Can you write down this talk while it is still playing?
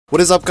What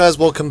is up, guys?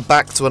 Welcome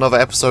back to another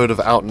episode of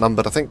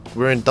Outnumbered. I think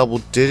we're in double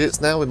digits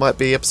now. We might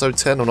be episode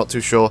 10, I'm not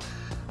too sure.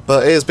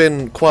 But it has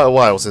been quite a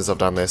while since I've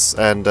done this,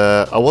 and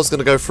I was going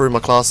to go through my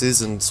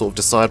classes and sort of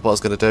decide what I was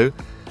going to do.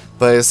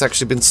 But it's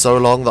actually been so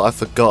long that I've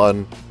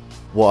forgotten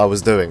what I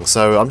was doing.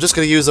 So I'm just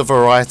going to use a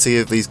variety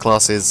of these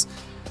classes.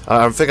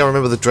 I think I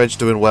remember the Dredge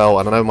doing well,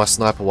 and I know my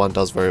Sniper one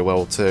does very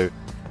well too.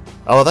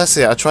 Oh, that's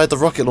it. I tried the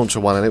rocket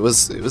launcher one, and it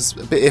was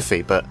a bit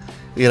iffy, but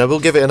you know,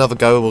 we'll give it another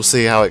go and we'll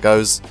see how it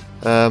goes.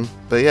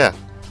 But yeah,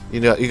 you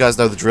guys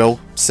know the drill.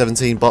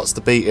 17 bots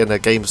to beat in a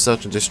game of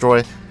Search and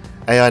Destroy.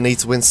 AI need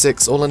to win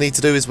 6. All I need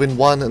to do is win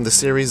 1 and the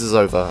series is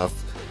over.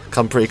 I've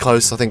come pretty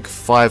close. I think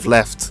 5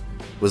 left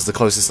was the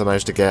closest I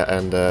managed to get,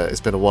 and it's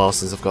been a while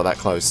since I've got that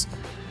close.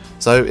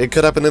 So it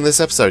could happen in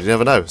this episode, you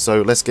never know.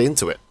 So let's get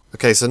into it.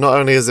 Okay, so not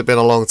only has it been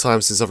a long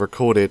time since I've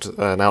recorded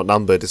an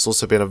Outnumbered, it's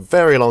also been a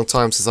very long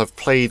time since I've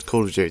played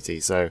Call of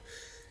Duty, so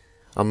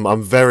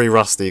I'm very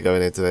rusty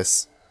going into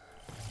this.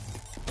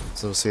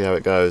 So we'll see how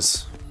it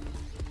goes.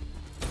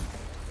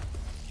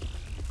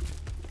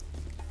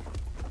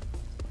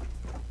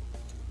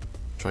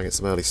 Try and get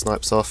some early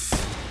snipes off.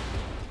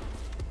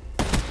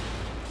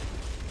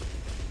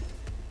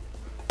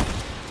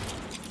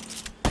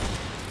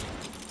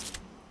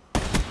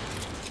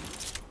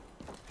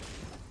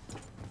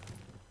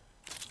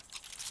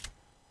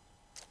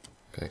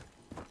 Okay.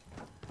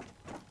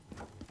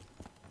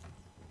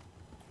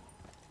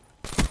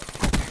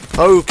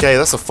 Okay,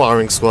 that's a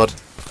firing squad.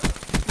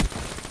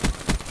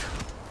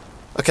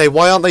 Okay,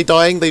 why aren't they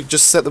dying? They've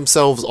just set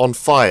themselves on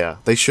fire.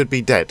 They should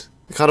be dead.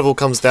 It kind of all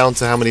comes down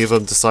to how many of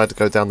them decide to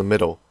go down the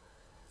middle.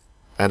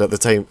 And at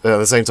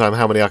the same time,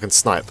 how many I can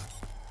snipe.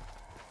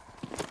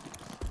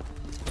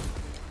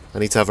 I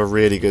need to have a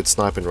really good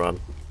sniping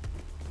run.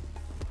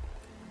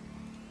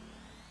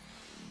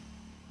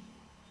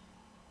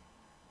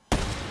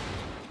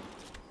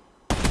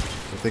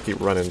 If they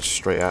keep running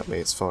straight at me,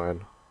 it's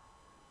fine.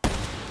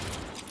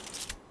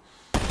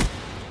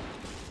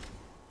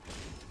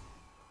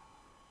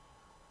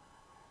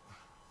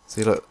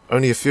 See, look,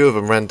 only a few of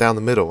them ran down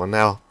the middle, and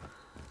now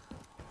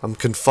I'm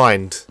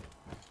confined.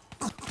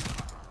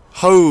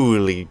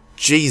 Holy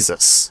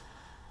Jesus!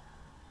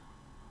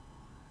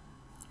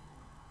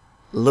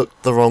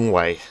 Looked the wrong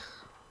way.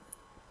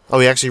 Oh,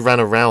 he actually ran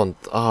around.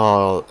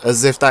 Oh,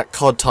 as if that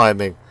COD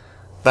timing.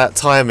 That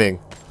timing.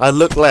 I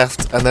looked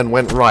left and then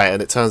went right,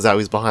 and it turns out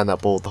he's behind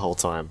that board the whole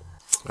time.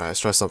 Alright, let's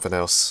try something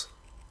else.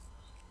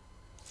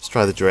 Let's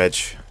try the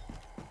Dredge.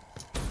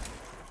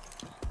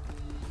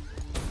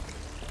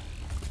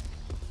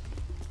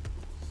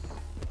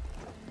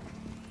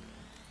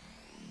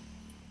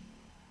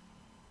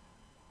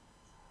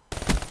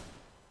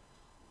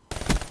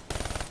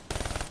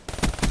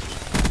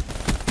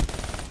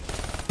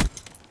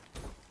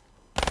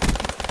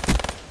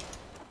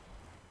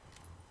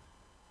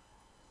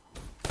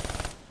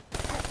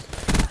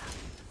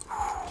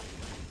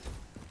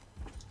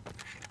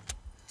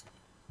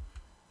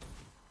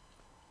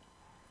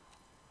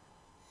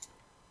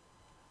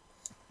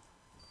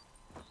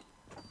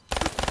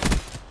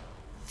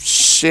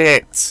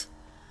 Shit!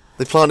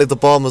 They planted the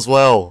bomb as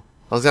well.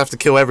 I was gonna have to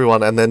kill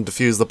everyone and then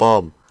defuse the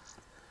bomb.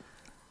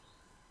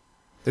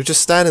 They're just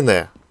standing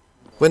there.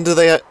 When do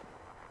they...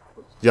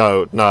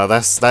 Yo, no,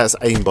 that's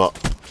aimbot.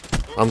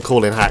 I'm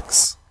calling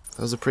hacks.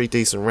 That was a pretty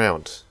decent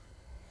round.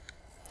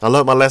 I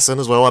learnt my lesson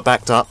as well. I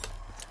backed up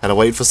and I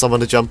waited for someone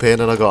to jump in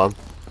and I got him.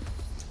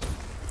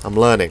 I'm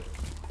learning.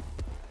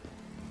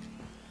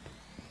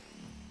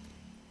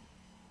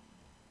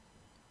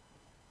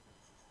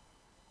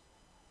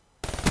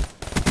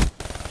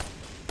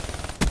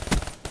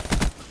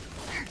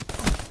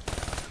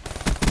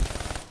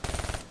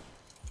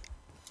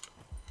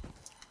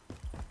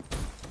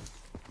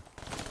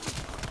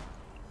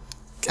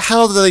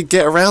 How do they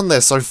get around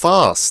there so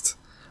fast?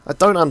 I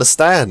don't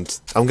understand.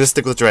 I'm going to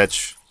stick with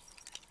Dredge.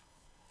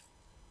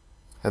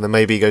 And then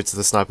maybe go to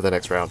the sniper the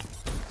next round.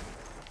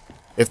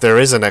 If there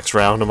is a next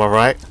round, am I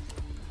right?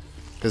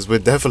 Because we're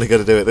definitely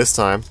going to do it this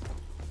time.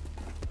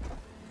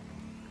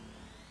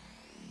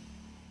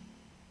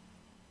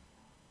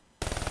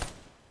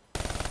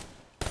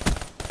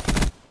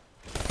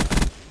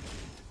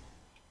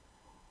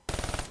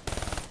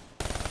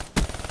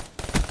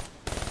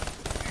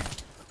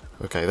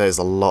 Okay, there's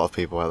a lot of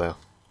people out there.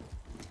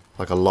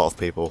 Like a lot of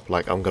people.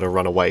 Like I'm gonna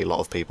run away, a lot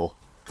of people.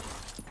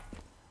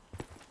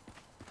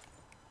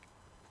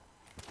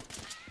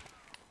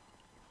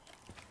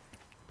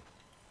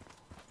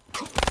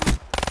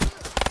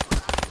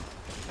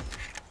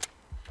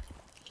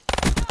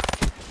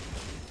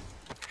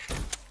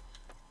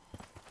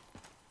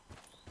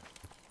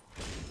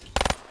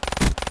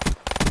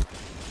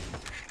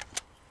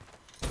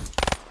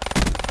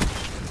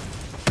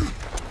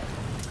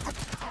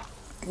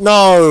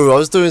 No! I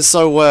was doing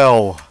so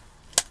well.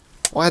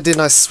 Why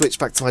didn't I switch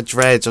back to my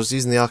Dredge? I was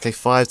using the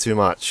RK5 too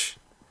much.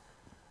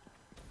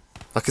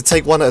 I could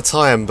take one at a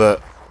time,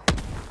 but...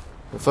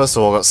 Well, first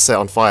of all, I got set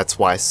on fire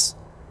twice.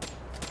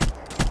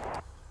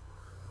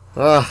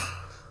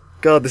 Ah,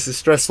 God, this is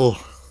stressful.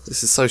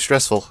 This is so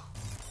stressful.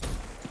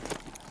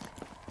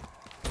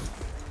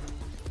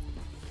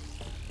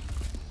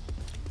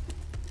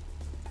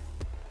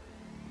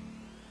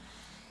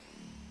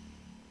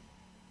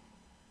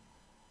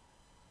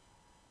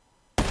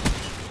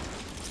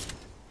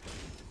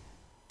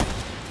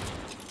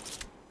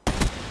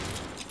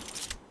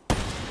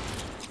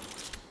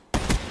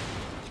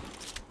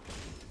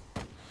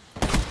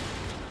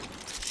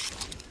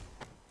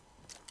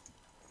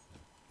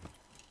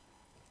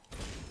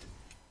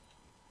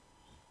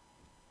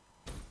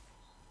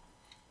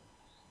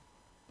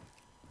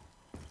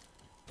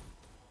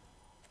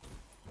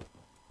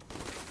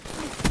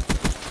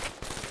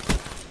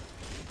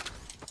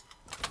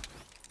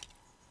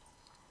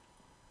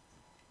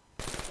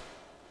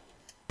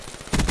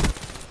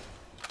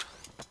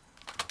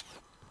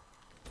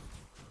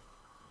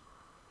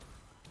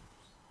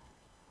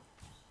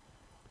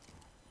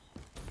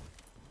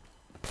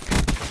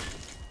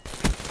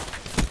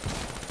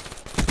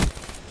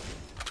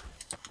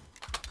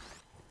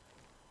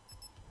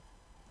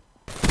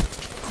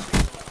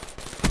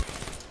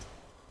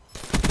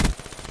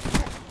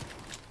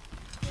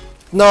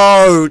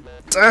 No!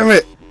 Damn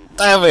it!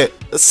 Damn it!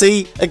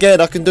 See,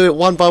 again, I can do it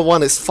one by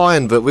one, it's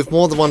fine, but with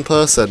more than one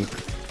person,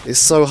 it's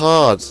so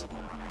hard.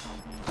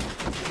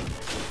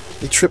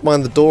 He tripped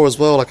behind the door as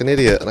well like an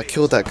idiot, and I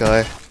killed that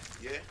guy.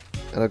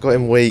 And I got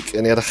him weak,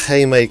 and he had a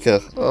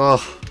haymaker.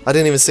 Oh, I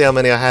didn't even see how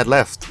many I had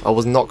left. I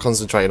was not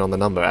concentrating on the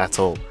number at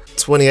all.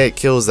 28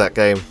 kills that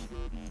game.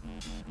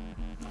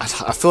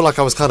 I feel like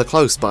I was kind of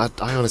close,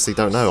 but I honestly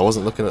don't know. I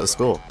wasn't looking at the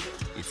score.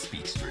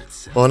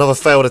 Well, another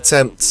failed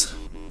attempt.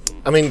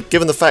 I mean,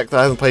 given the fact that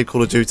I haven't played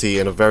Call of Duty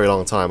in a very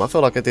long time, I feel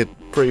like I did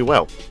pretty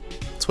well.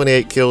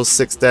 28 kills,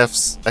 6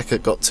 deaths.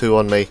 Eckert got 2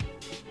 on me.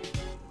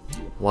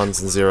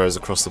 1s and 0s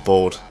across the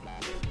board.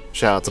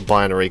 Shout out to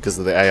Binary because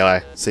of the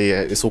AI. See,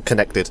 it's all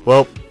connected.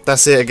 Well,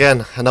 that's it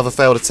again. Another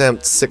failed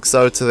attempt.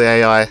 6-0 to the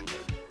AI.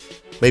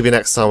 Maybe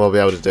next time I'll be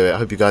able to do it. I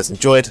hope you guys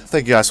enjoyed.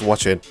 Thank you guys for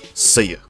watching. See ya.